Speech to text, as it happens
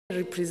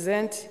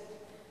represent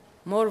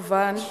more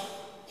than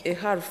a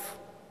half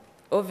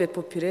of the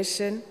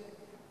population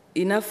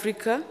in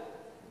Africa,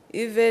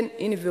 even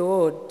in the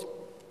world.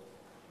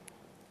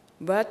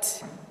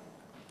 But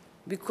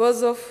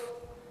because of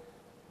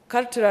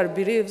cultural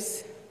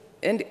beliefs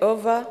and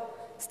other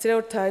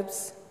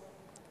stereotypes,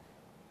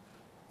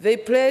 they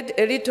played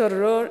a little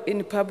role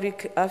in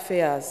public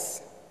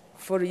affairs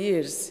for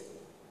years,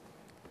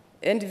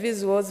 and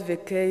this was the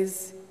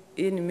case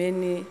in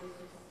many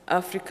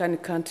African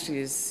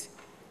countries,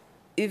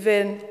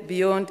 even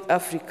beyond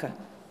Africa.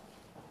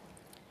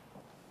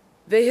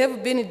 They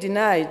have been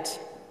denied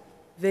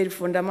their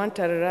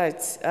fundamental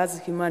rights as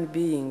human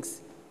beings.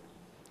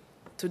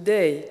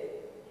 Today,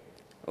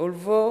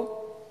 although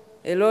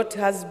a lot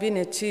has been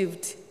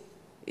achieved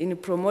in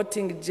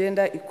promoting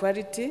gender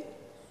equality,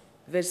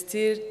 there are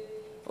still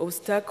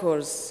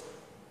obstacles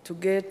to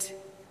get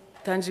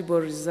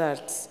tangible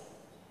results.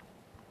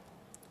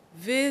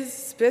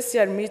 This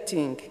special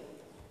meeting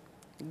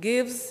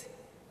gives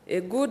a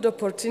good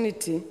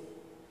opportunity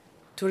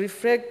to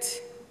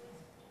reflect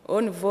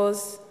on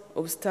those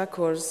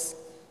obstacles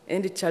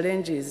and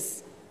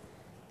challenges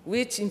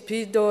which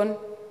impede on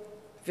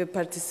the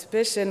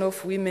participation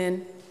of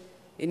women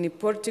in the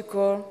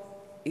political,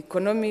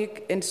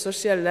 economic, and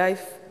social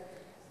life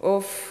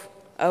of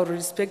our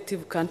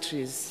respective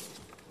countries.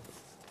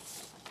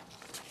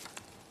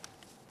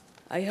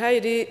 I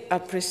highly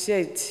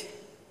appreciate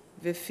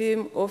the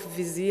theme of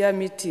this year's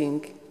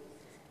meeting,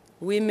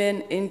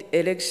 Women and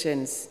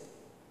Elections,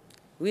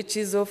 which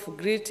is of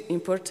great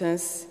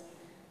importance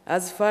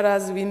as far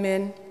as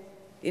women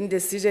in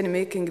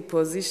decision-making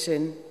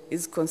position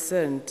is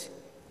concerned.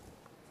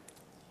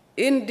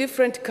 In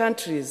different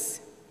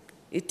countries,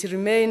 it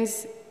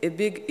remains a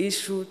big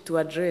issue to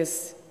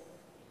address.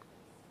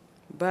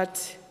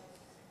 But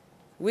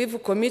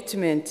with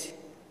commitment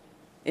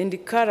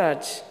and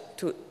courage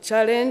to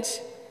challenge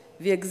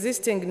the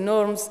existing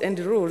norms and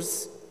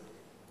rules,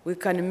 we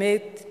can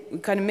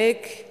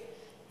make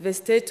the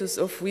status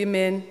of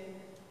women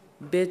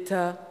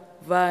better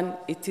than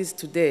it is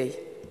today.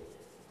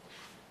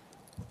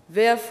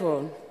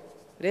 Therefore,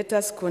 let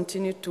us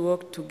continue to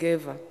work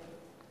together.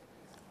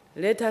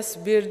 Let us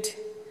build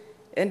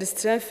and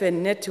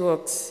strengthen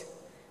networks,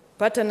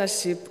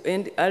 partnerships,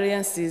 and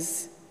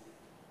alliances.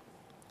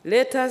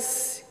 Let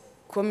us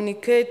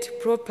communicate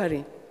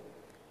properly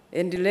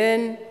and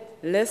learn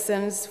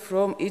lessons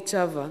from each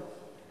other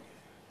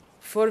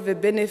for the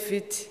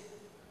benefit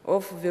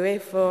of the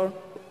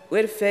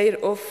welfare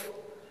of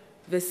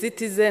the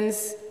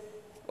citizens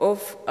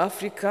of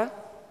Africa,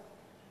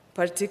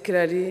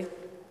 particularly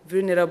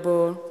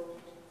vulnerable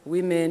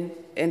women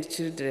and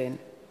children.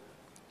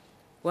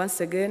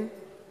 Once again,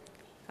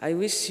 I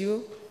wish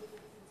you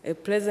a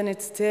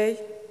pleasant stay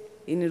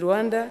in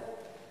Rwanda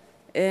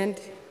and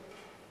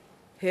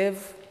have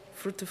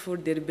fruitful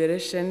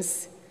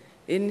deliberations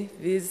in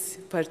this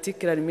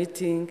particular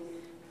meeting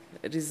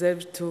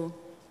reserved to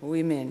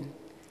women.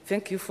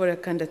 Thank you for your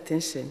kind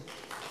attention.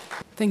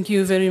 Thank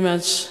you very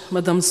much,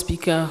 Madam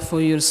Speaker,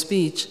 for your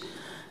speech.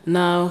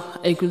 Now,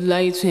 I would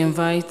like to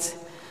invite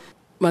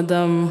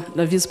Madame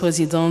la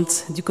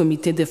vice-présidente du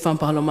comité des femmes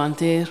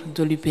parlementaires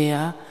de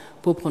l'UPA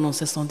pour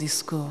prononcer son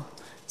discours.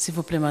 S'il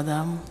vous plaît,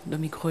 Madame, le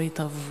micro est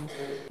à vous.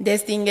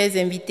 Distingués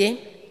invités,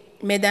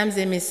 Mesdames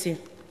et Messieurs,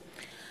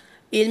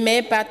 il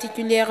m'est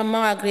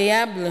particulièrement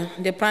agréable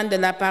de prendre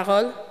la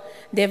parole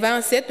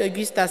devant cette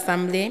auguste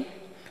assemblée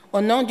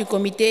au nom du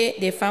comité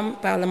des femmes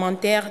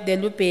parlementaires de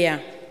l'UPA.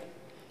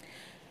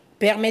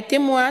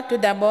 Permettez-moi tout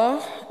d'abord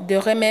de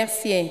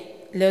remercier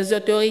les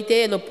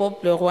autorités et le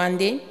peuple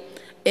rwandais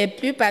et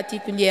plus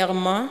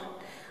particulièrement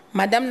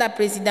Madame la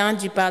Présidente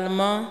du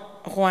Parlement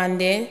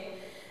rwandais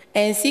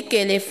ainsi que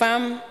les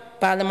femmes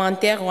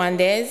parlementaires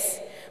rwandaises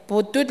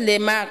pour toutes les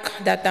marques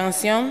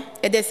d'attention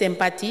et de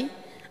sympathie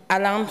à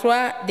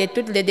l'endroit de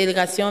toutes les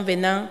délégations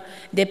venant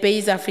des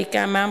pays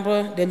africains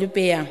membres de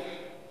l'UPA.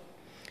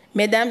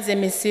 Mesdames et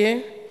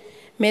Messieurs,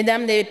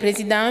 Mesdames les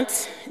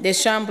Présidentes des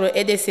Chambres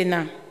et des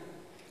Sénats,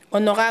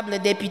 honorables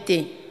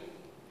députés,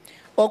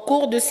 au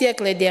cours du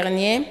siècle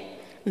dernier,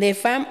 les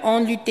femmes ont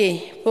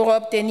lutté pour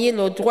obtenir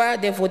le droit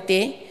de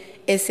voter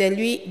et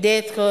celui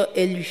d'être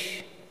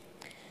élues.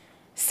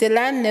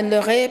 Cela ne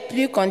leur est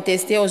plus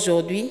contesté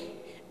aujourd'hui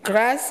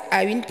grâce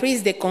à une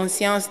prise de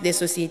conscience des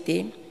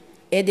sociétés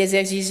et des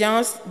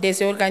exigences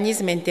des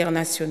organismes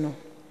internationaux.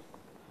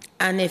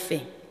 En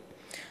effet,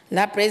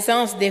 la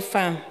présence des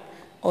femmes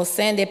au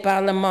sein des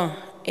parlements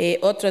et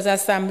autres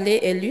assemblées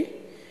élues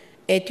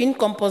est une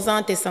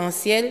composante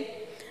essentielle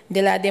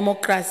de la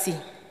démocratie.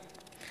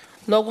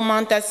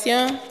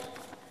 L'augmentation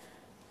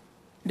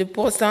du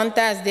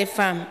pourcentage des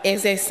femmes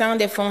exerçant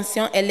des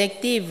fonctions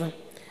électives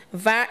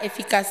va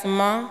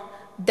efficacement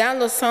dans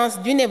le sens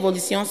d'une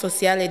évolution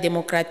sociale et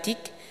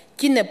démocratique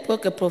qui ne peut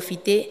que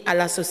profiter à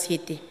la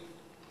société.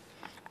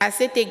 À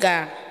cet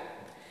égard,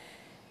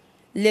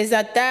 les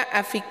États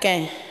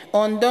africains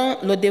ont donc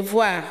le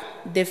devoir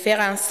de faire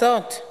en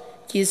sorte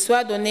qu'il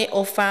soit donné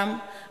aux femmes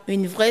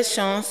une vraie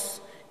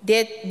chance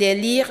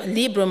d'élire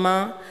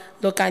librement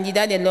le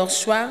candidat de leur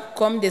choix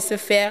comme de se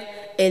faire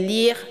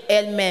élire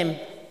elles-mêmes.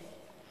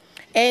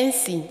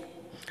 Ainsi,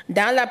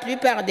 dans la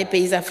plupart des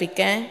pays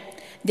africains,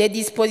 des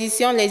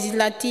dispositions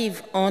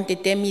législatives ont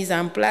été mises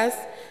en place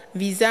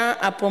visant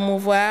à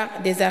promouvoir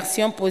des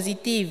actions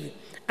positives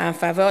en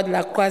faveur de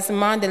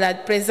l'accroissement de la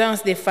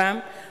présence des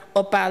femmes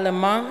au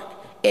Parlement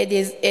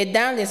et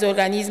dans les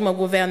organismes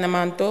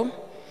gouvernementaux,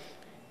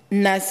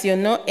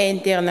 nationaux et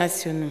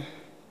internationaux.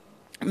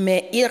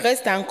 Mais il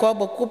reste encore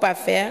beaucoup à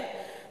faire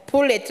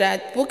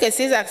pour que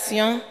ces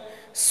actions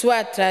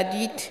soient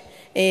traduites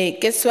et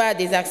que ce soient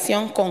des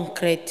actions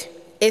concrètes.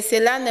 Et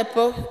cela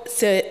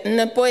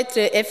ne peut être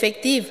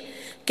effectif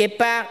que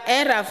par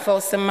un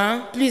renforcement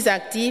plus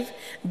actif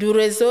du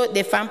réseau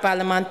des femmes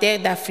parlementaires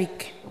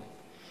d'Afrique.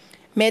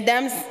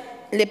 Mesdames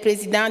les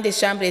présidents des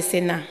chambres et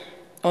sénats,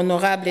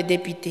 honorables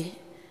députés,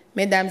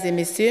 mesdames et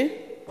messieurs,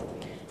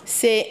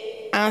 c'est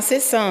en ce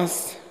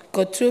sens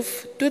que trouve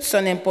toute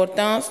son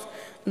importance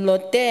le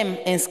thème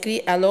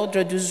inscrit à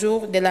l'ordre du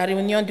jour de la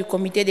réunion du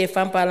comité des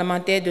femmes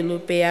parlementaires de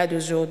l'UPA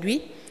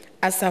d'aujourd'hui,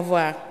 à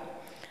savoir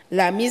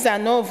la mise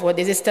en œuvre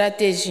des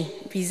stratégies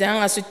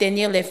visant à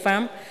soutenir les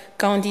femmes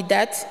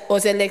candidates aux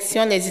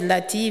élections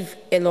législatives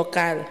et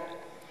locales.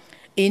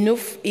 Il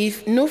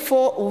nous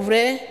faut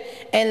ouvrir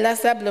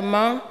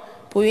inlassablement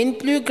pour une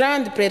plus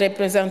grande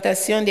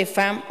représentation des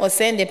femmes au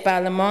sein des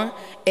parlements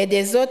et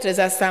des autres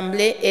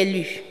assemblées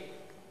élues.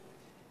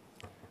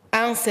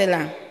 En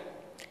cela,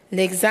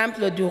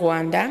 l'exemple du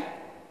Rwanda,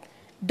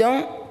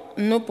 dont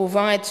nous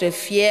pouvons être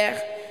fiers,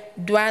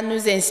 doit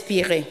nous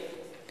inspirer,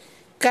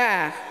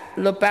 car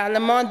le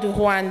Parlement du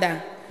Rwanda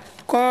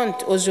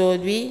compte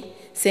aujourd'hui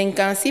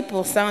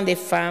 56% des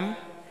femmes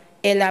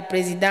et la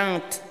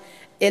présidence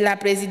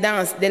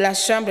de la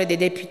Chambre des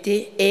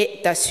députés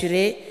est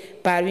assurée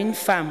par une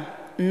femme,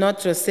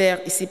 notre sœur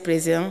ici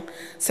présente,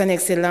 son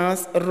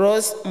Excellence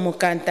Rose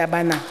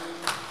Mukantabana.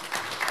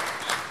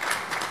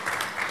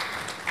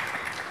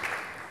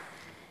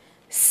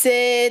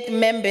 Ce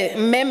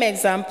même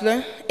exemple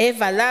est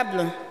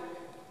valable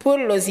pour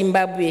le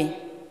Zimbabwe,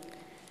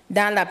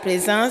 dans la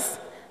présence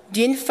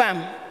d'une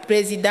femme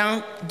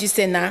présidente du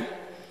Sénat,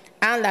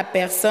 en la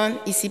personne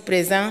ici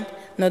présente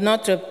de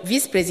notre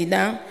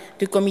vice-président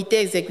du comité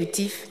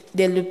exécutif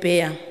de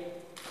l'UPA.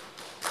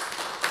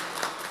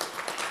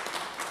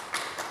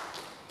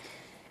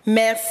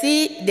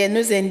 Merci de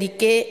nous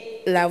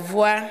indiquer la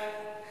voie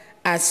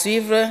à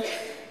suivre.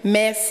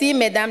 Merci,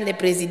 mesdames les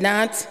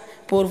présidentes,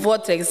 pour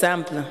votre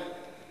exemple.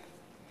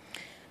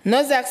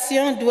 Nos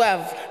actions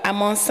doivent, à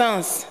mon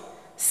sens,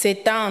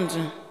 s'étendre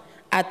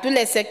à tous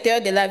les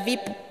secteurs de la vie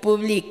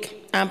publique,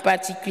 en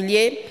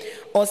particulier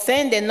au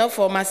sein de nos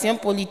formations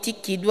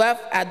politiques qui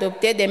doivent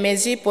adopter des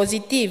mesures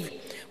positives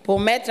pour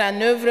mettre en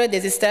œuvre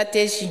des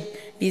stratégies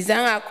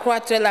visant à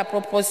accroître la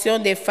proportion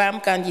des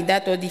femmes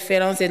candidates aux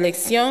différentes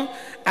élections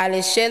à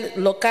l'échelle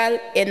locale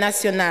et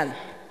nationale.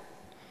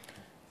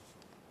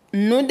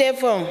 Nous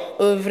devons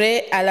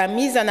œuvrer à la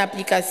mise en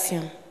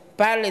application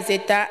par les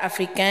États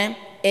africains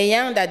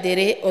ayant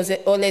adhéré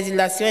aux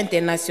législations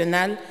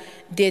internationales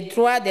des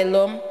droits de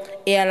l'homme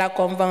et à la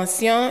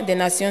Convention des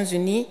Nations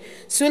Unies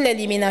sur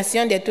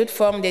l'élimination de toute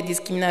forme de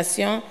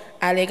discrimination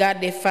à l'égard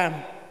des femmes.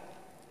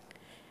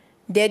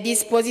 Des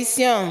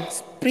dispositions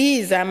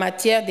prises en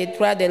matière des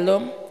droits de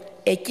l'homme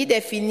et qui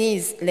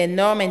définissent les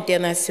normes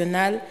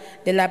internationales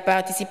de la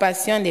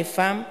participation des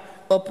femmes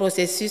au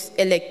processus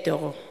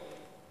électoral.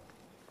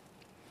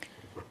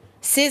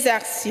 Ces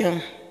actions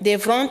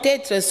devront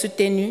être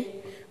soutenues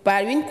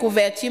par une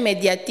couverture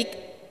médiatique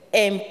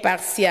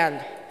impartiale,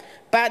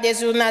 par des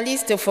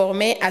journalistes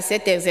formés à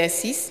cet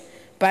exercice,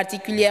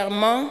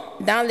 particulièrement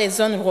dans les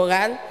zones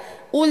rurales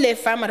où les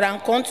femmes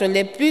rencontrent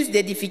le plus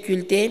de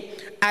difficultés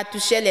à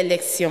toucher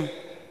l'élection.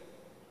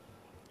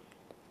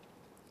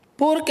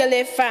 Pour que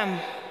les femmes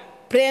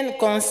prennent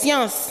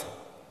conscience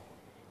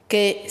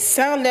que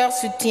sans leur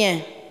soutien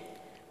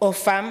aux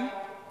femmes,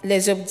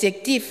 les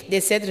objectifs de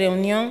cette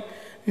réunion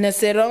ne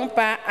seront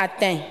pas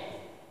atteints.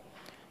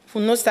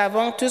 Nous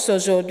savons tous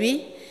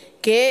aujourd'hui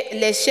que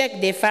l'échec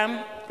des femmes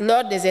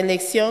lors des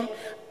élections,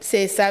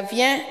 ça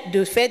vient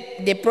du fait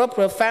des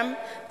propres femmes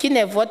qui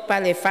ne votent pas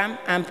les femmes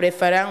en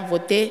préférant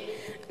voter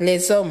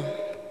les hommes.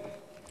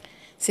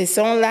 Ce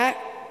sont là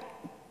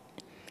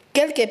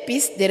quelques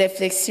pistes de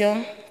réflexion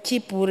qui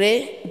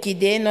pourraient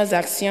guider nos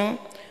actions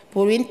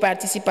pour une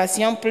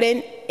participation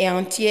pleine et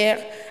entière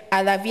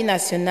à la vie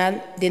nationale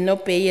de nos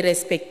pays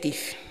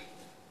respectifs.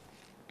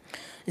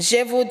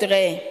 Je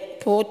voudrais,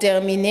 pour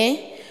terminer,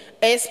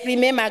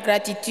 exprimer ma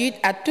gratitude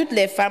à toutes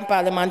les femmes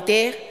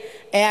parlementaires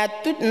et à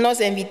tous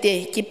nos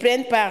invités qui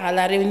prennent part à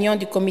la réunion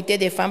du comité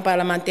des femmes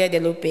parlementaires de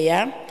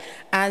l'UPA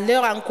en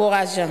leur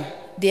encourageant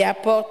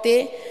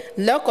d'apporter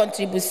leur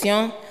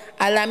contribution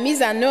à la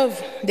mise en œuvre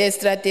des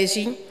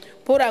stratégies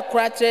pour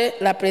accroître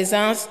la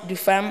présence des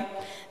femmes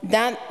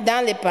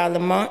dans les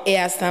parlements et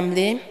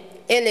assemblées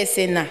et les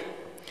sénats,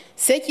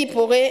 ce qui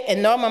pourrait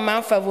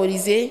énormément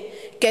favoriser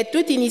que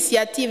toute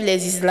initiative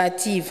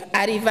législative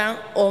arrivant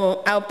au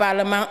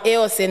Parlement et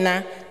au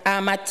Sénat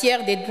en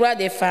matière des droits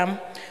des femmes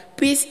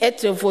puisse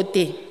être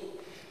votée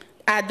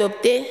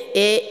adoptés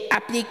et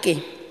appliqués.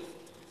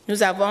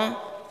 Nous avons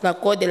le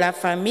code de la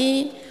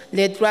famille,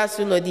 les droits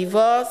sur le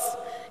divorce,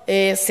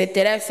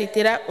 etc.,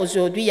 etc.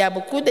 Aujourd'hui, il y a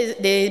beaucoup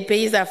de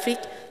pays d'Afrique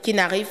qui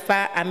n'arrivent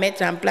pas à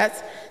mettre en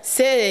place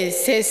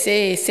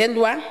ces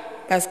lois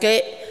parce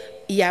qu'il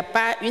n'y a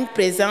pas une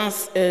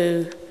présence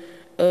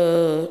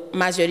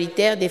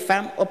majoritaire des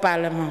femmes au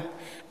Parlement.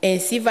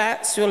 Ainsi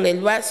va sur les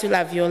lois sur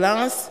la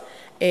violence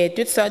et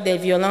toutes sortes de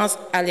violences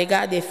à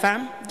l'égard des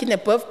femmes qui ne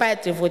peuvent pas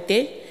être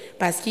votées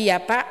parce qu'il n'y a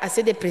pas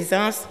assez de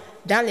présence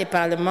dans les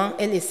parlements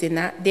et les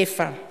sénats des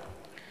femmes.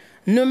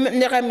 Nous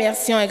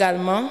remercions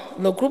également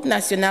le groupe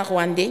national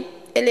rwandais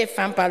et les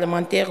femmes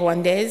parlementaires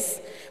rwandaises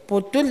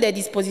pour toutes les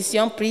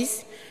dispositions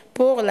prises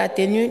pour la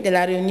tenue de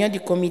la réunion du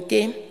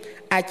comité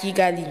à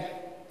Kigali.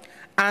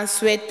 En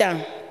souhaitant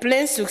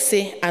plein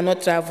succès à nos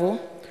travaux,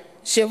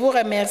 je vous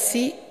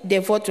remercie de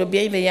votre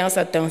bienveillante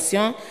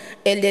attention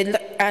et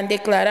en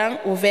déclarant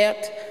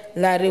ouverte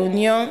la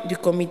réunion du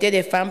comité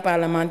des femmes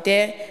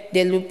parlementaires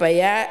de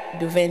l'UPA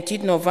du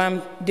 28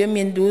 novembre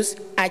 2012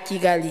 à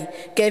Kigali.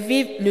 Que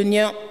vive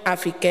l'Union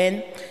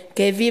africaine,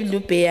 que vive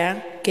l'UPA,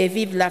 que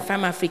vive la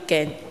femme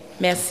africaine.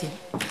 Merci.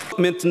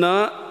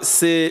 Maintenant,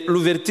 c'est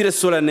l'ouverture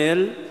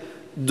solennelle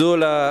de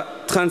la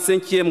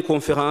 35e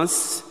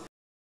conférence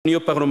de l'Union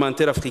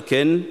parlementaire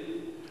africaine.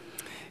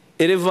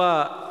 Elle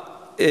va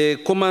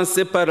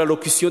commencer par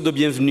l'allocution de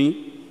bienvenue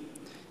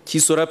qui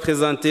sera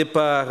présentée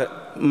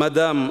par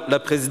Madame la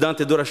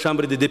présidente de la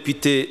Chambre des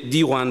députés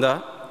du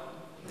Rwanda.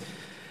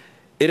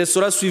 Elle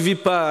sera suivie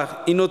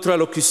par une autre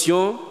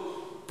allocution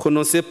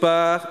prononcée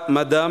par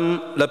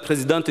Madame la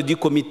présidente du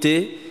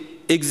comité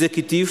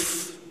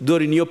exécutif de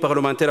l'Union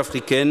parlementaire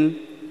africaine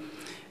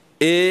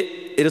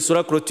et elle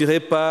sera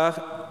clôturée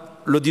par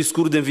le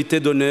discours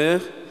d'invité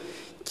d'honneur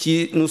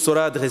qui nous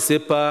sera adressé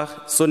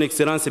par Son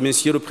Excellence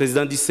Monsieur le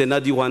Président du Sénat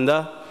du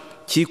Rwanda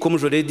qui, comme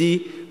je l'ai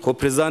dit,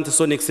 représente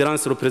Son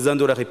Excellence le Président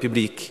de la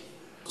République.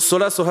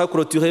 Cela sera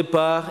clôturé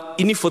par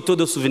une photo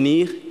de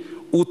souvenir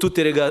où toutes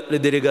les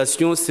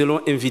délégations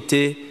seront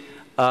invitées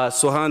à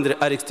se rendre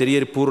à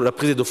l'extérieur pour la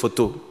prise de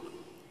photos.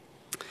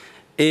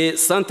 Et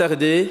sans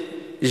tarder,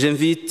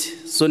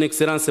 j'invite Son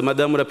Excellence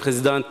Madame la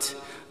Présidente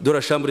de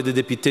la Chambre des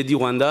députés du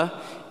Rwanda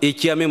et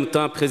qui est en même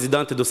temps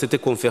présidente de cette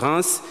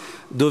conférence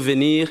de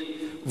venir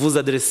vous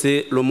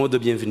adresser le mot de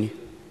bienvenue.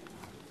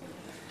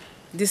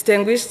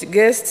 Distinguished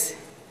guests,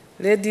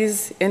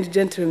 ladies and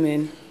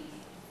gentlemen,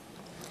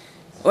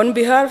 on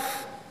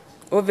behalf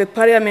of the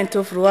Parliament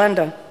of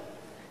Rwanda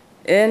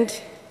and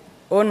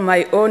on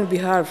my own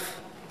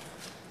behalf,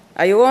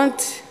 I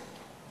want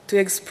to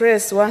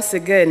express once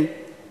again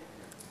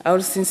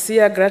our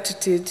sincere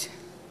gratitude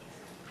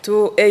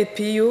to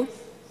APU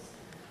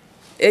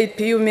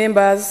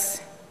members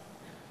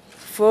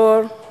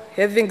for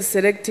having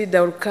selected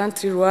our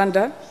country,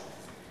 Rwanda,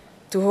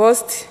 to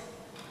host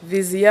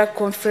this UPA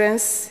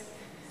Conference,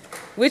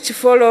 which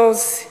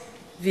follows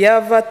the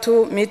other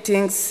two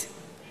meetings,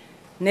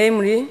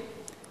 namely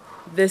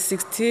the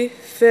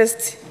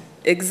 61st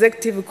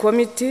Executive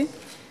Committee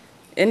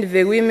and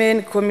the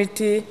Women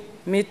Committee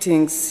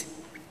meetings.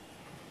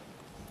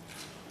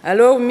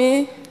 Allow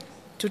me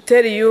to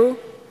tell you,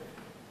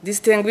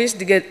 distinguished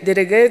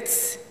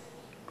delegates,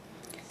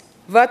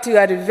 that we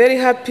are very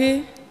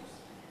happy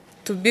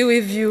to be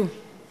with you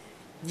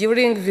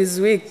during this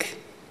week.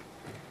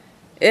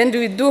 And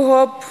we do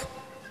hope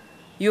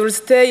your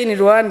stay in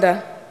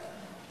Rwanda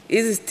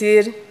is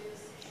still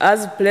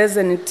as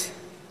pleasant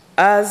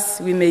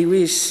as we may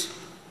wish.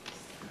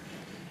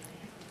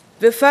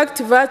 The fact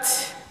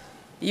that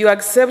you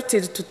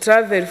accepted to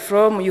travel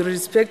from your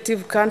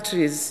respective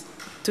countries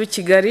to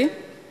Kigali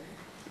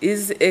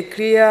is a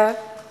clear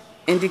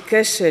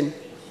indication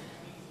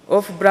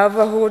of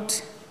brotherhood,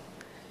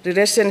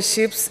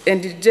 relationships,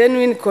 and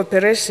genuine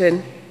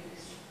cooperation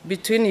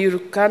between your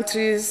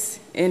countries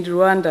and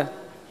Rwanda,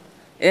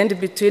 and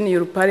between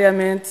your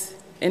parliament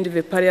and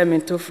the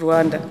Parliament of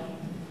Rwanda.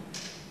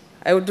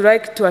 I would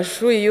like to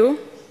assure you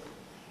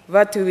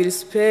that we will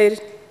spare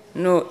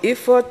no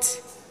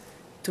effort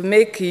to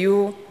make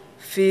you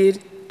feel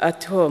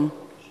at home.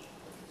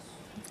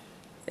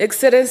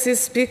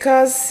 Excellencies,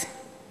 speakers,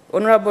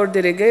 honorable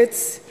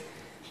delegates,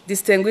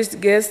 distinguished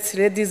guests,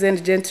 ladies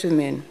and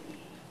gentlemen,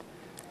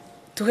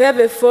 to have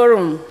a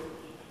forum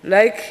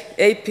like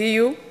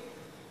APU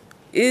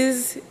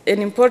is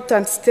an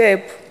important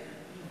step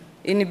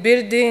in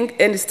building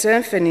and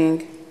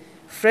strengthening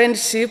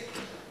friendship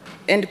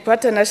and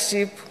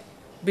partnership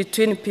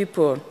between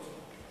people.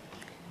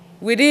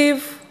 We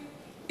live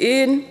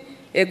in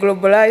a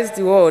globalized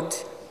world,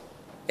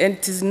 and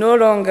it is no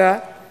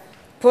longer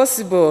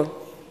possible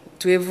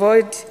to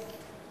avoid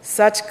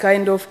such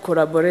kind of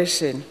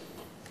collaboration.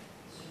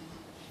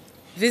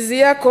 This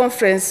year's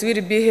conference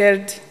will be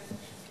held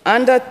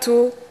under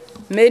two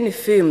main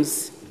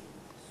themes: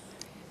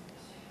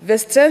 the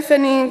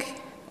strengthening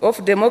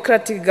of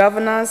democratic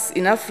governance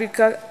in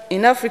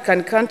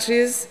African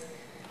countries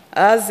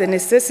as a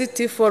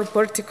necessity for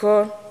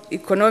political,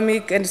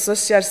 economic, and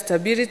social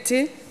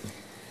stability,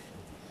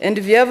 and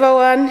the other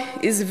one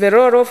is the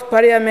role of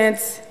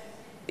parliaments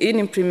in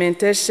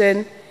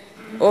implementation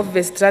of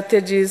the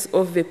strategies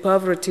of the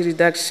poverty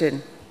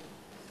reduction.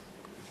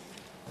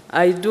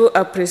 I do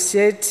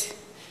appreciate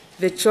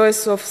the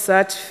choice of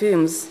such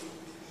themes,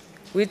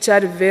 which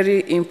are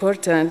very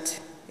important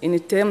in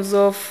terms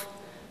of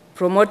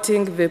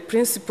promoting the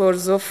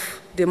principles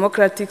of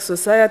democratic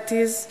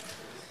societies,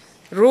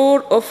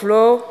 rule of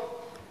law,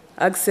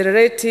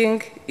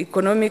 accelerating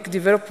economic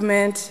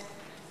development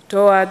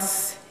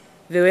towards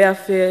the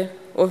welfare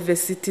of the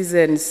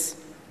citizens.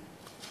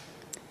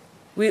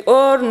 We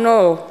all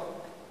know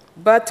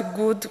that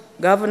good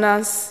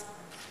governance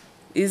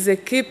is a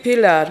key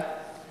pillar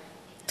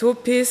to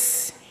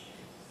peace,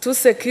 to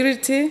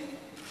security,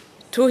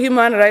 to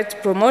human rights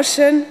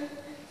promotion,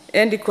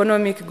 and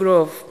economic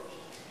growth.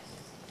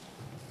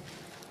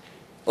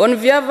 On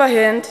the other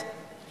hand,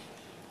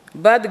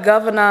 bad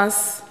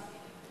governance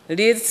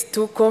leads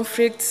to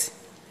conflicts,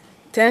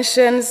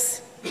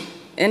 tensions,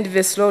 and the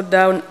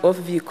slowdown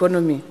of the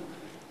economy.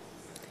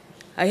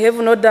 I have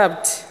no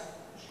doubt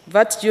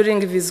that during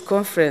this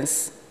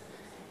conference,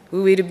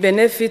 we will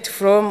benefit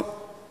from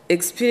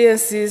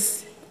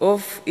experiences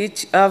of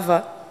each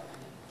other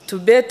to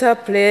better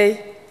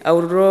play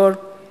our role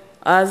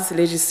as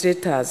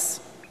legislators.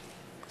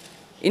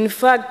 In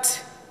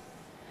fact,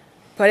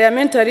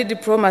 parliamentary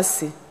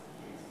diplomacy,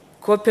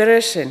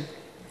 cooperation,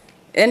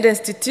 and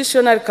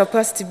institutional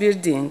capacity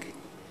building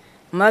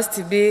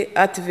must be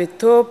at the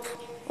top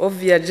of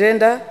the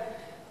agenda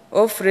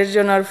of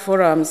regional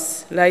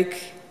forums like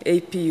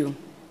APU.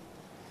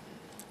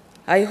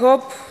 I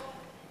hope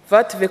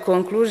that the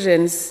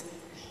conclusions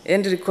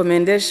and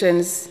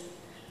recommendations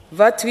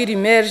that will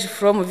emerge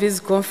from this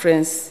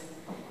conference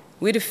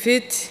will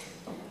fit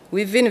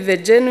within the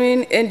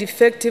genuine and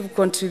effective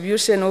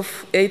contribution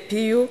of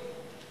APU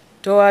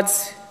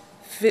towards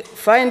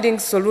finding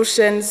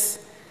solutions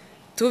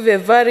to the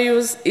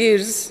various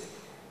ills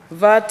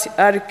that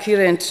are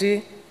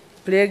currently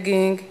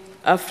plaguing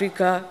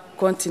Africa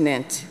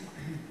continent.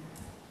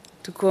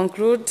 To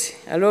conclude,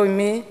 allow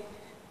me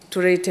to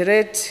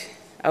reiterate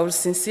our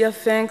sincere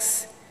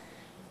thanks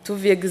to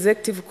the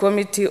Executive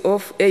Committee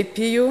of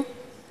APU,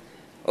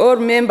 all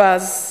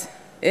members,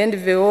 and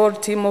the whole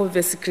team of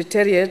the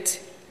Secretariat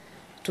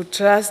to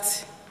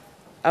trust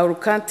our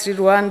country,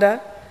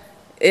 Rwanda,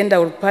 and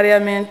our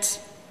Parliament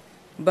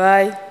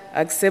by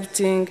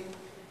accepting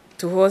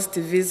to host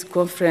this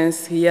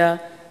conference here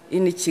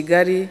in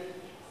Kigali,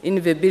 in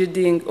the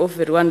building of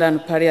the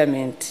Rwandan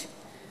Parliament.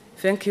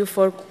 Thank you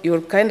for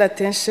your kind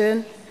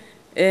attention,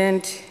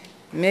 and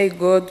may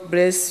God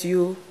bless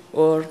you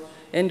all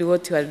and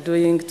what you are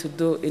doing to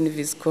do in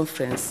this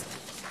conference.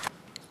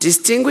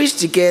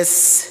 Distinguished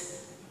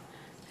guests,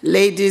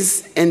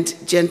 ladies and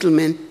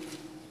gentlemen,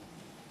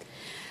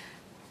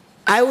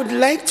 I would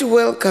like to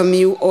welcome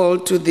you all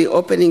to the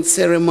opening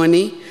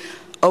ceremony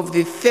of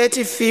the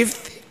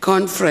 35th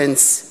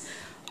Conference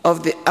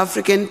of the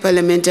African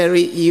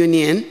Parliamentary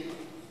Union.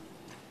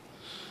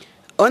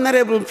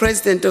 Honorable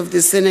President of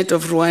the Senate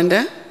of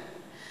Rwanda,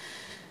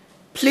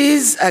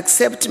 please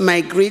accept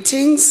my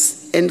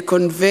greetings and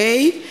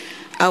convey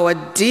our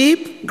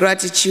deep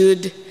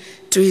gratitude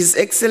to His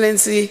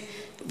Excellency,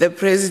 the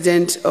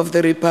President of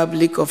the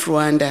Republic of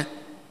Rwanda,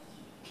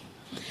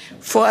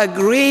 for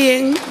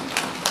agreeing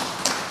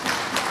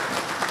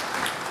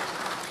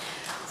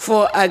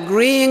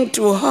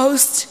to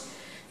host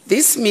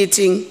this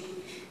meeting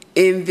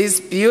in this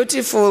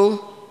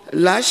beautiful,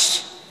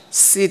 lush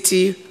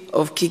city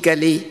of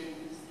Kigali.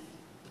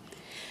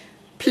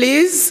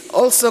 Please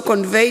also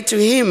convey to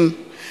him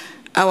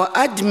our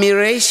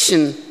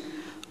admiration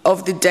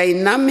of the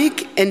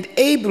dynamic and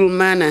able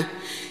manner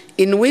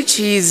in which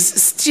he is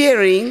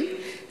steering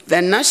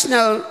the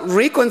national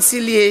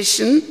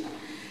reconciliation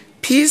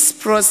peace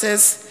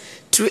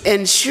process to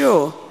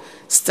ensure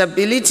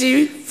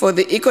stability for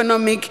the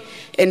economic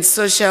and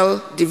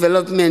social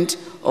development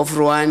of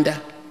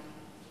Rwanda.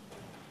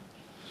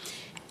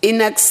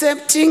 In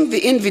accepting the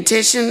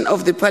invitation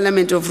of the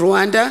Parliament of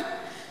Rwanda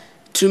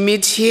to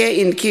meet here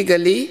in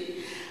Kigali,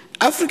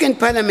 African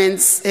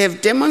parliaments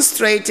have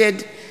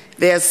demonstrated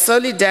their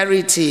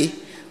solidarity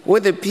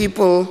with the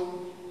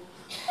people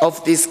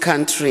of this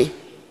country,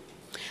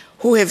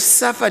 who have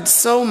suffered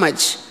so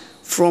much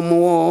from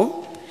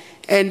war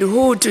and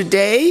who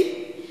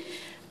today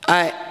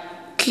are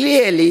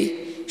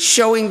clearly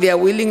showing their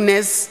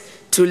willingness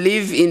to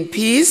live in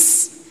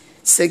peace,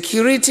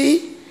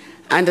 security,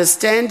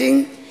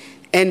 understanding,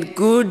 and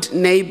good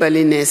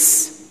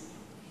neighborliness.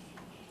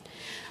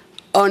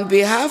 On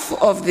behalf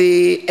of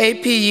the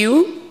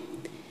APU,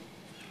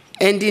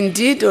 and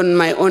indeed on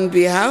my own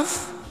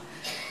behalf,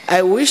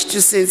 I wish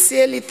to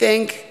sincerely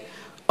thank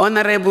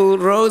Honorable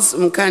Rose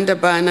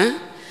Mkandabana,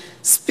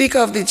 Speaker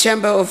of the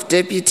Chamber of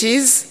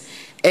Deputies,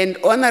 and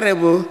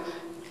Honorable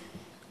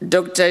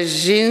Dr.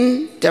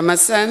 Jean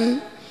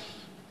Damasan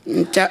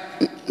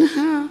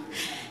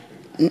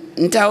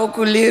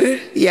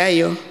Ntaokulir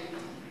Yayo,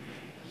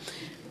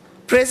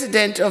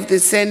 President of the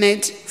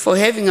Senate, for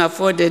having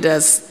afforded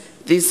us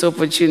this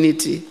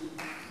opportunity.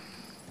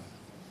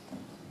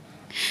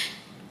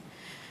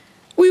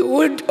 We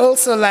would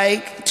also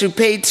like to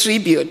pay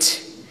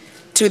tribute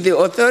to the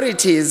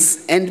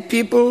authorities and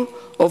people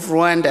of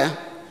Rwanda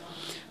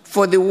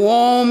for the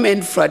warm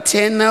and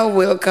fraternal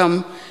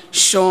welcome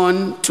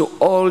shown to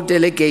all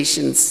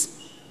delegations.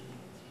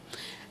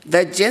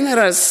 The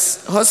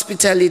generous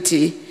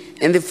hospitality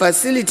and the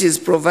facilities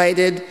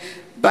provided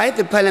by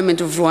the Parliament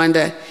of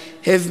Rwanda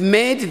have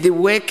made the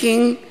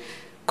working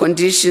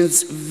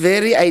conditions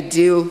very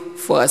ideal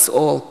for us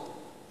all.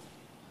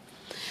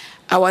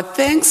 Our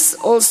thanks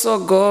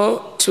also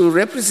go to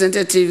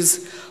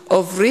representatives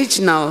of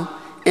regional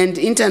and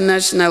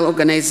international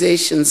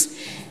organizations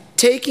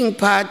taking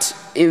part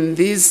in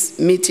these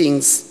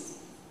meetings.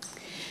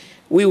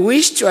 We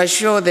wish to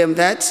assure them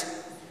that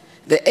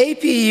the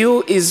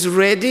APU is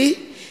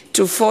ready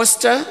to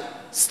foster,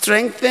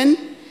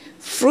 strengthen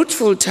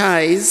fruitful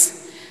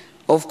ties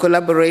of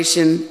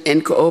collaboration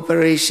and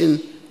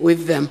cooperation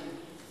with them.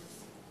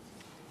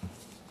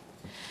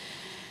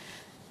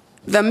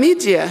 The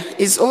media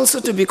is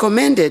also to be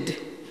commended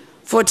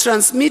for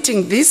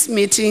transmitting this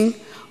meeting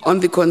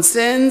on the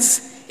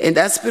concerns and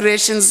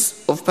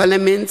aspirations of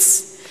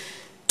parliaments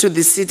to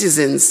the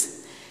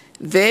citizens,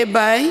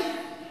 thereby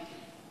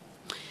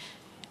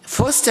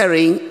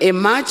fostering a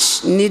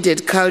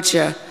much-needed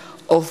culture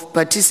of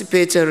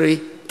participatory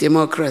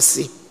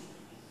democracy.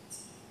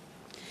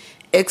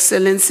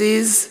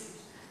 Excellencies,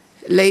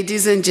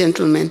 ladies and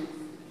gentlemen,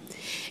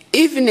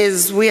 even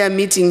as we are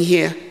meeting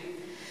here,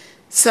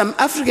 some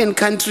African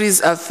countries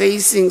are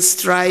facing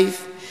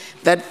strife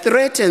that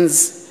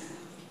threatens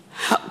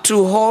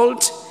to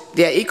halt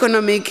their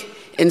economic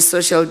and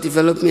social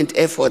development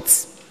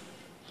efforts.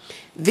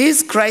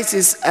 These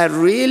crises are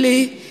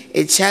really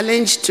a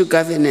challenge to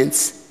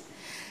governance.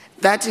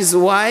 That is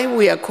why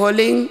we are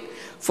calling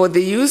for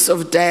the use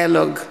of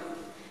dialogue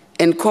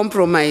and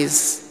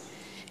compromise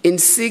in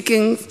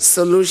seeking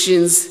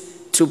solutions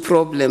to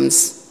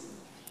problems.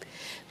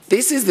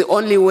 This is the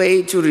only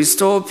way to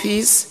restore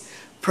peace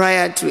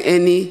prior to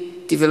any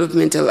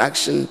developmental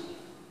action.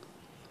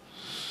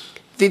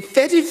 The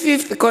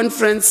 35th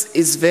conference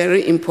is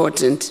very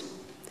important,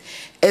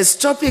 as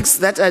topics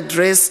that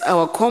address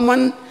our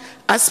common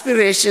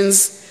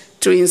aspirations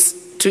to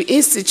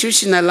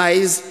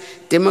institutionalize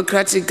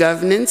democratic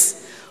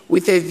governance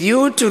with a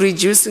view to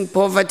reducing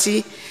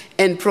poverty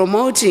and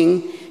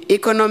promoting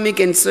economic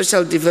and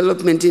social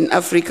development in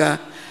Africa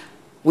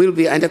will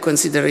be under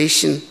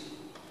consideration.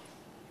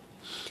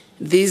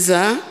 These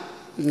are,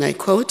 and I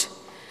quote,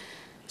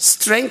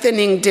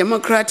 strengthening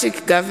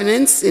democratic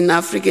governance in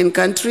African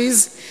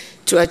countries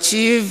to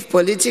achieve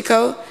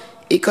political,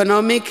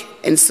 economic,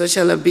 and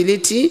social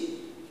ability,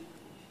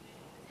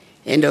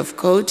 end of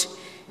quote,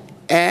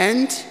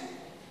 and,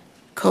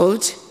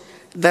 quote,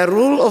 the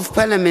role of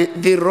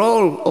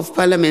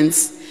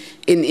parliaments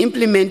in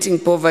implementing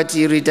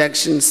poverty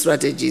reduction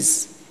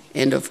strategies,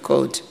 end of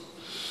quote.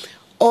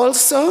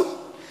 Also,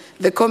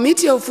 the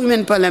Committee of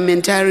Women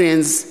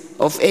Parliamentarians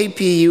of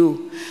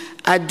APU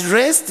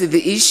addressed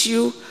the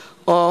issue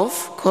of,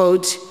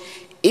 quote,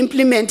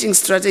 implementing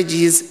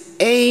strategies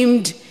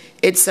aimed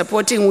at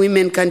supporting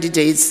women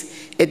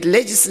candidates at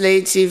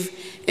legislative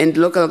and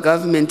local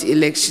government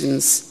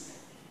elections,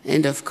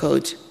 end of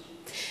quote.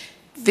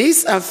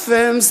 This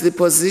affirms the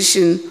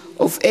position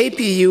of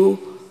APU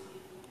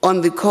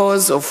on the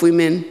cause of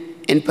women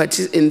and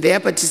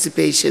their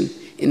participation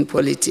in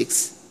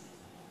politics.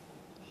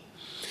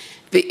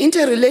 The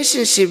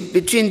interrelationship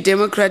between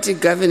democratic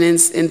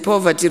governance and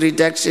poverty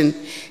reduction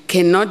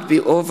cannot be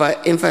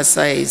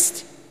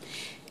overemphasized.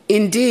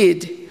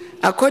 Indeed,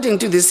 according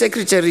to the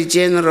Secretary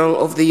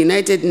General of the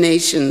United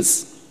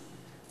Nations,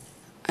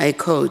 I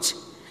quote,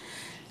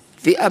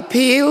 the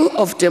appeal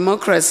of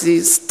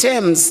democracy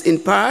stems in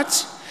part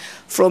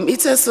from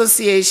its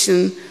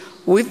association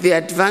with the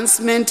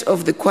advancement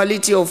of the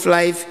quality of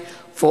life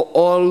for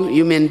all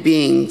human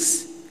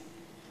beings,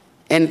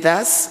 and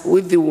thus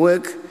with the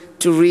work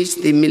to reach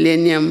the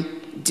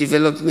Millennium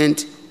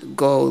Development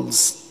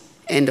Goals,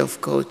 end of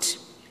quote.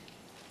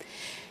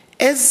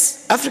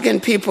 As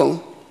African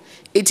people,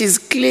 it is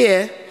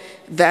clear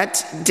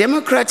that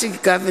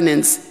democratic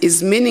governance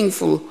is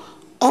meaningful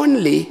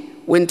only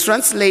when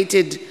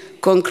translated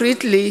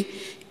concretely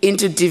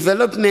into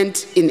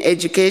development in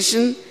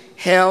education,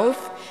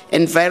 health,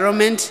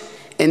 environment,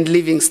 and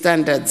living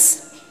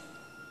standards.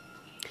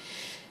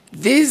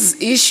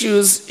 These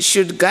issues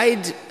should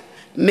guide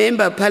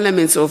member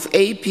parliaments of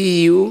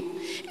APU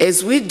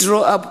as we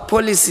draw up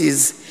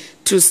policies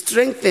to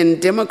strengthen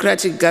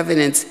democratic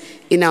governance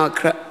in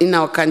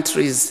our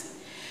countries,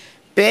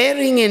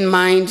 bearing in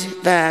mind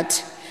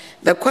that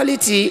the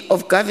quality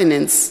of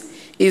governance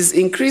is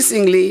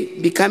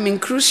increasingly becoming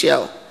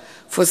crucial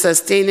for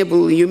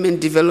sustainable human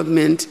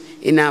development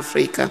in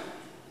Africa.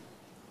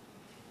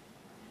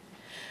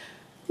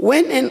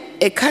 When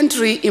a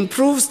country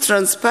improves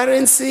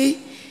transparency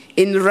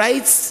in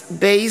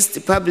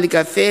rights-based public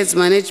affairs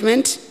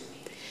management,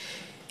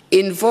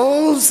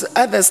 involves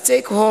other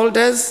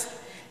stakeholders,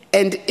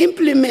 and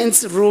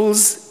implements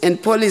rules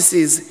and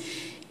policies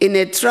in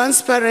a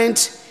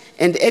transparent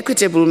and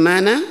equitable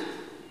manner,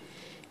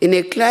 In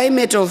a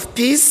climate of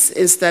peace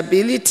and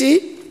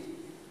stability,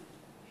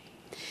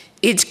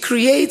 it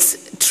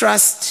creates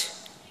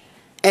trust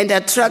and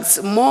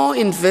attracts more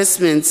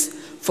investments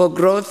for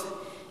growth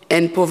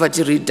and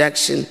poverty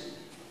reduction.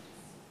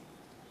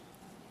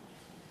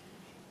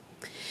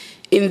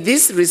 In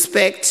this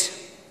respect,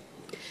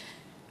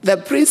 the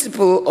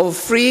principle of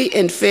free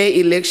and fair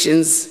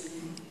elections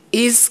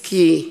is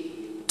key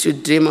to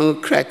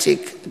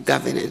democratic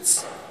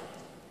governance.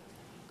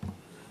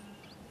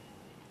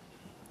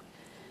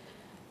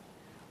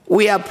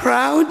 We are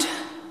proud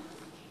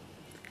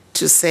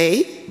to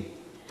say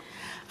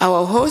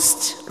our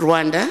host,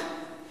 Rwanda,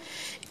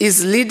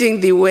 is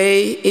leading the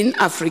way in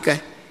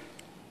Africa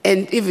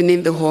and even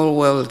in the whole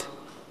world,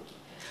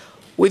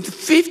 with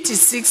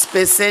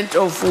 56%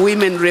 of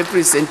women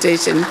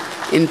representation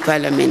in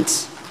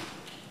parliament.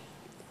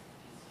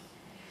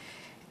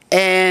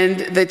 And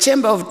the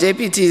Chamber of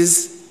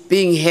Deputies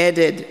being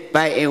headed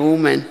by a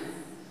woman.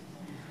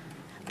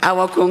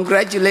 Our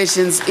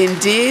congratulations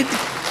indeed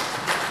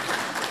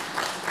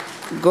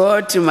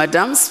go to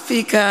Madam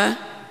Speaker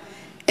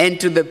and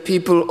to the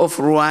people of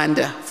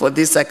Rwanda for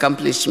this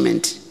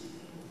accomplishment.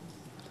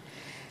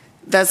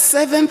 The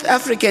 7th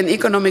African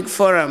Economic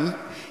Forum,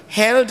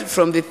 held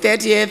from the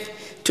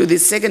 30th to the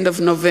 2nd of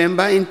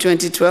November in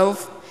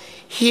 2012,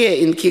 here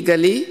in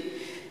Kigali,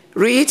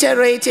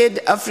 reiterated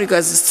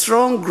Africa's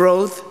strong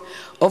growth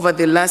over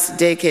the last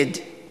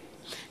decade,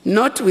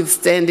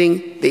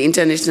 notwithstanding the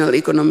international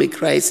economic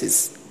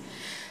crisis.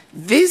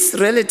 This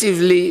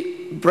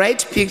relatively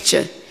bright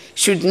picture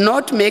should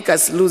not make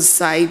us lose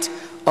sight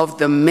of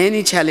the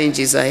many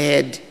challenges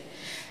ahead,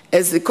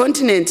 as the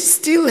continent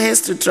still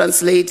has to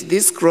translate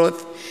this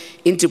growth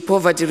into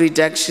poverty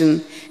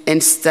reduction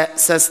and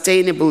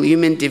sustainable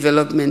human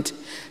development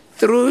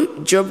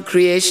through job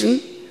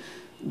creation,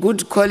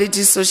 good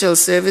quality social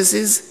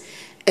services,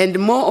 and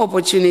more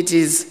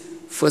opportunities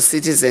for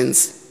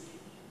citizens.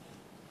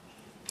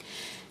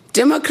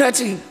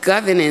 Democratic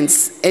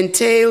governance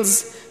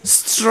entails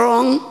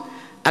strong,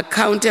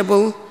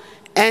 accountable,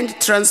 and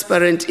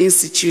transparent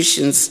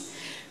institutions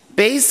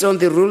based on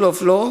the rule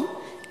of law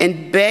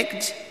and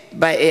backed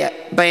by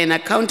an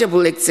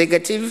accountable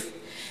executive,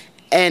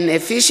 an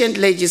efficient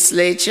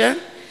legislature,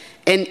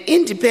 an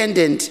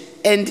independent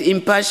and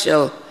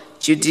impartial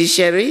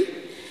judiciary,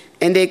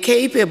 and a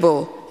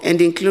capable and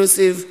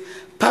inclusive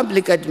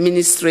public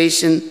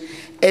administration,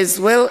 as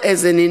well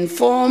as an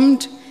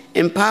informed,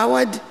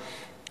 empowered,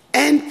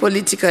 and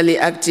politically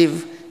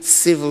active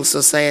civil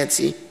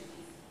society.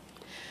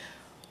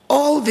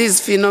 All these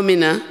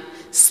phenomena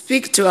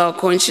speak to our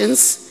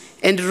conscience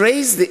and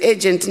raise the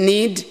urgent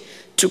need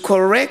to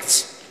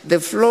correct the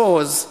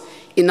flaws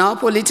in our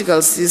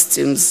political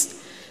systems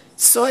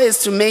so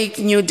as to make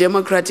new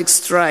democratic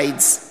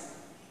strides.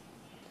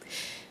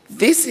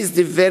 This is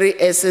the very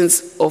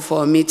essence of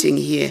our meeting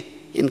here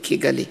in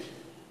Kigali.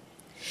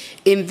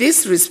 In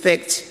this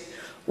respect,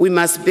 we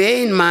must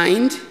bear in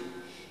mind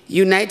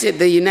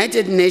the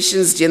United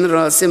Nations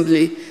General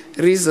Assembly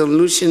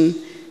Resolution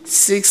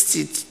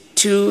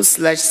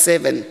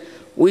 62/7,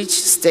 which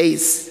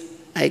states,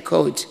 I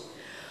quote,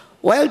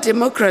 "While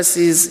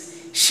democracies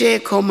share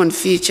common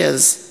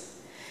features,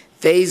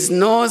 there is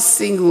no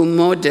single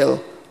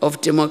model of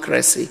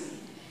democracy,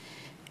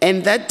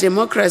 and that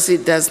democracy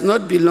does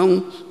not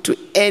belong to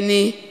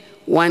any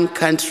one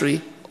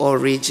country or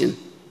region."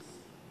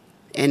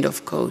 End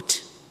of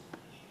quote.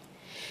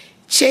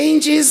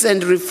 Changes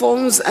and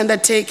reforms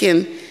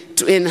undertaken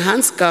to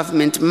enhance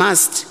government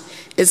must,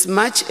 as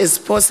much as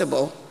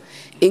possible,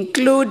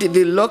 include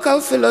the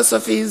local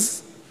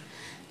philosophies,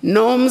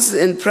 norms,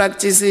 and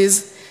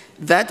practices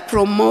that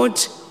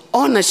promote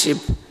ownership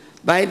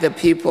by the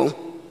people.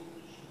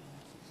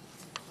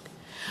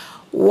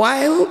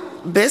 While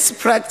best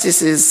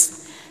practices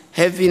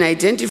have been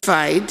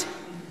identified,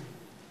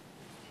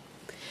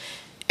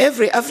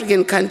 every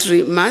African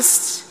country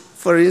must,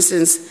 for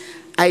instance,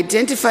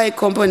 identify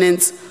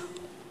components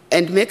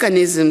and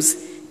mechanisms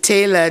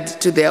tailored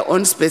to their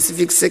own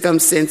specific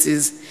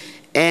circumstances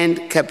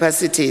and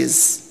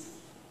capacities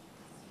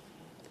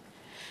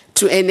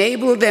to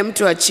enable them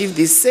to achieve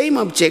the same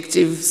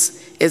objectives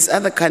as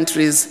other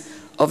countries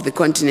of the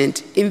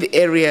continent in the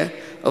area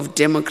of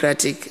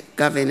democratic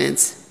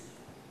governance.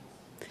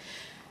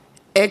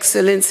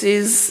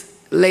 Excellencies,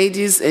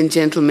 ladies and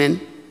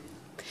gentlemen,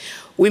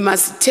 we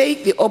must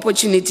take the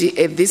opportunity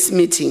at this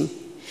meeting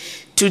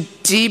to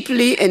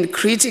deeply and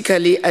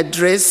critically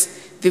address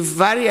the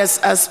various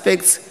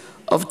aspects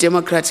of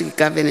democratic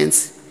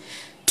governance,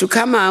 to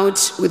come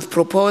out with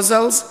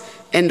proposals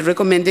and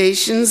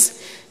recommendations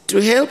to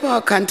help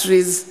our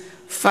countries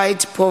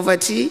fight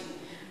poverty,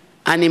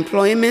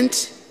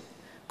 unemployment,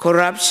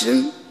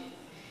 corruption,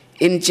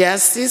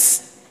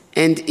 injustice,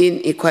 and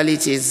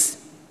inequalities.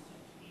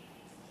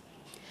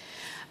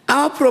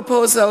 Our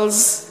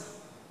proposals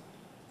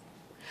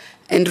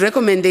and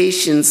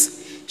recommendations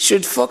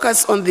should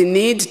focus on the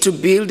need to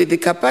build the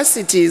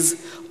capacities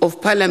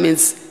of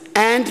parliaments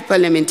and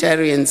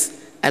parliamentarians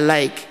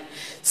alike,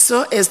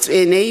 so as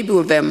to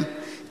enable them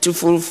to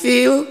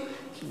fulfill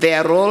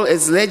their role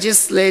as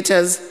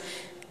legislators,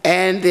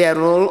 and their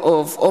role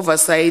of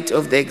oversight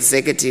of the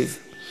executive,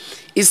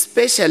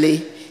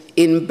 especially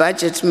in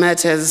budget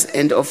matters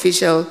and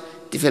official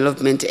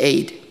development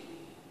aid.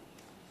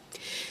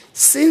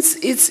 Since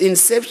its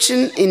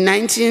inception in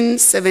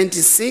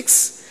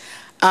 1976,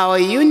 our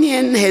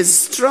union has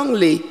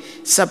strongly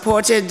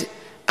supported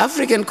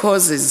African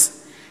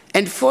causes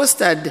and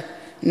fostered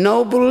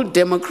noble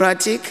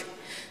democratic,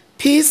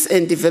 peace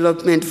and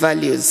development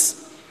values.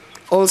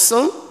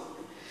 Also,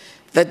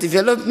 the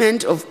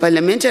development of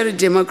parliamentary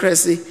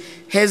democracy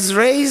has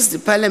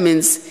raised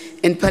parliaments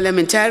and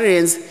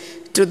parliamentarians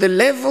to the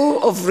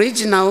level of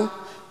regional,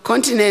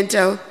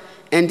 continental,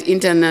 and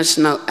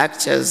international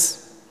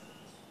actors.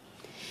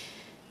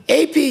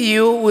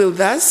 APU will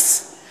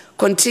thus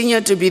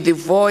continue to be the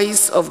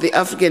voice of the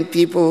African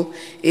people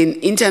in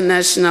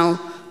international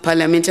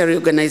parliamentary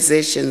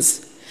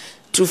organizations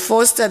to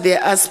foster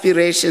their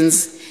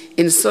aspirations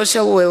in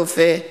social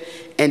welfare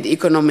and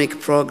economic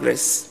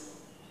progress.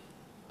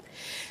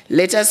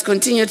 Let us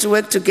continue to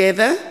work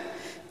together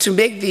to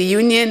make the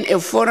Union a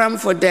forum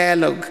for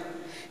dialogue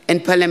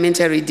and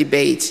parliamentary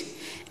debate,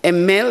 a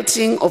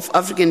melting of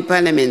African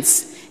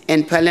parliaments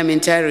and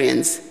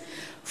parliamentarians,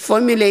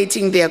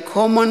 formulating their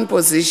common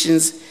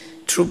positions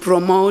to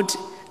promote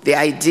the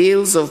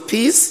ideals of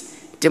peace,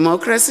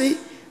 democracy,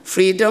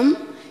 freedom,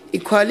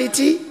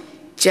 equality,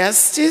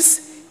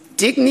 justice,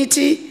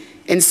 dignity,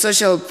 and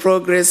social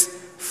progress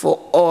for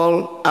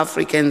all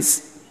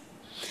Africans,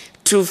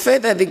 to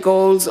further the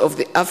goals of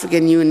the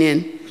African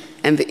Union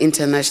and the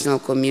international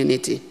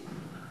community.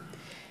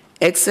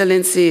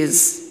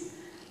 Excellencies,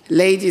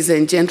 ladies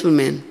and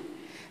gentlemen,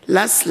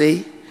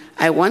 lastly,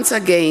 I once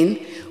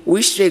again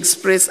wish to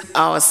express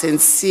our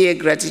sincere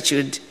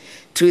gratitude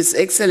to His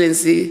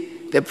Excellency,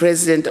 the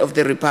President of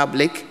the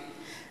Republic,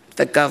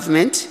 the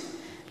government,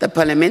 the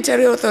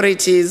parliamentary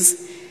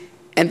authorities,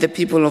 and the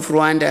people of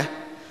Rwanda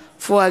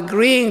for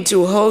agreeing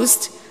to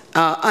host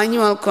our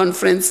annual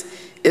conference,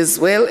 as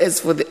well as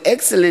for the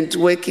excellent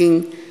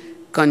working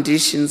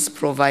conditions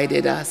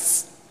provided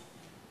us.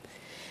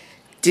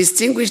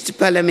 Distinguished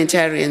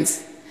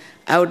parliamentarians,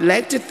 I would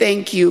like to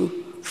thank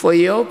you for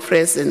your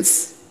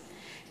presence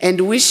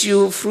and wish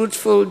you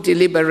fruitful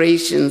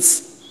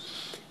deliberations.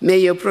 May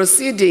your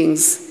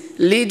proceedings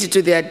lead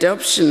to the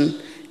adoption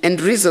and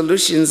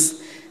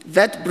resolutions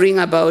that bring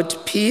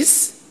about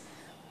peace,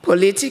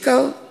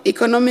 political,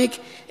 economic,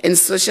 and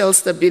social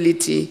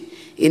stability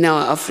in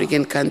our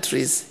African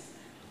countries.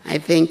 I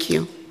thank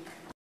you.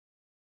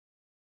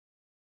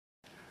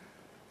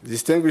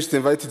 Distinguished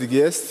invited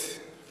guests,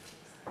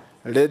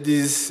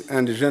 ladies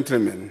and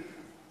gentlemen,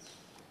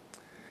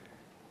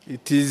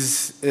 it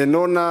is an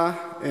honor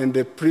and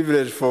a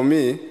privilege for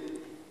me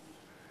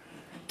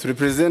to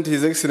represent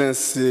His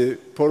Excellency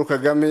Paul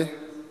Kagame,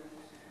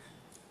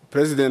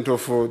 President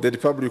of the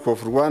Republic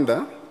of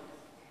Rwanda,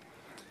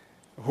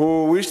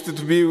 who wished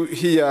to be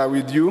here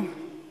with you,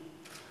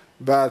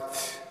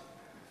 but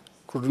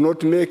could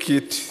not make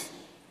it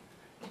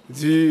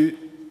due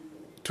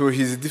to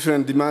his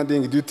different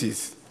demanding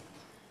duties.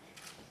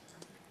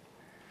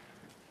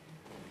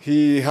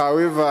 He,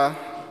 however,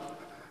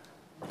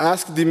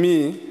 asked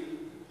me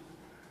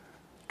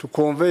to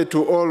convey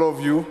to all of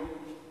you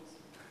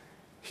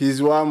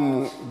his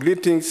warm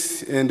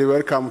greetings and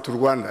welcome to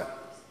Rwanda.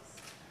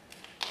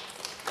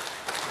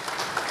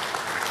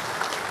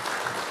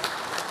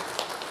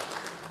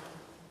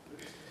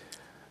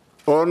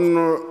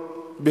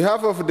 On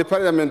behalf of the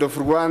Parliament of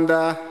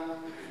Rwanda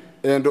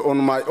and on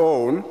my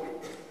own,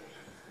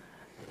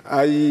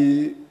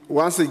 I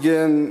once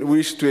again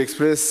wish to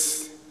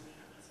express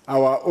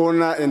our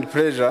honor and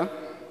pleasure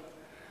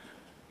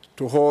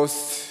to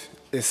host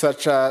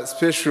such a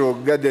special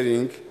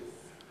gathering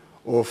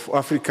of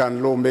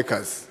African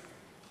lawmakers.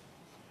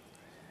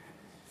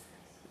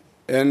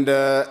 And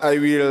I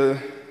will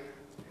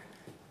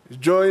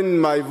join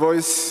my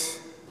voice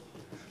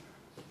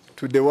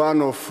to the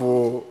one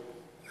of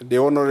the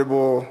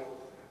Honorable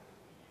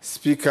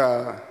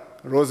Speaker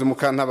Rose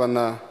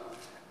Mukantabana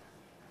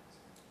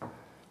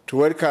to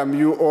welcome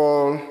you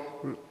all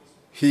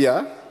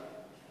here,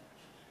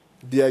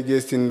 dear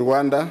guests in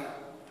Rwanda,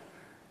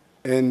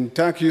 and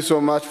thank you so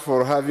much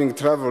for having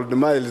traveled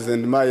miles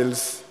and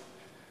miles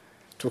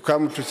to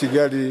come to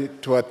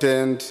Kigali to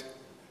attend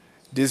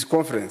this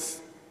conference.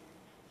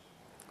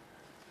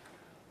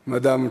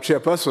 Madam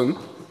Chairperson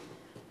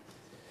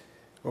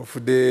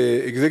of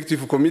the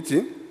Executive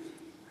Committee,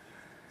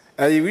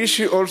 I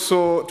wish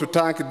also to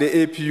thank the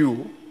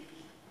APU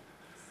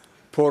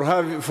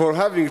for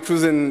having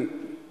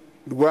chosen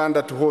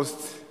Rwanda to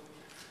host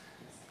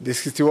the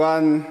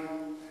 61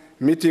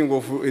 meeting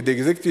of the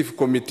Executive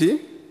Committee,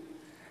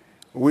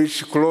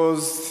 which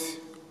closed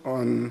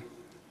on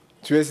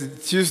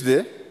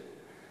Tuesday,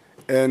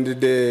 and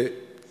the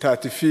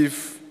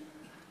 35th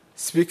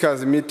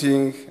Speakers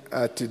meeting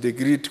at the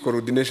Grid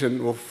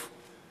Coordination of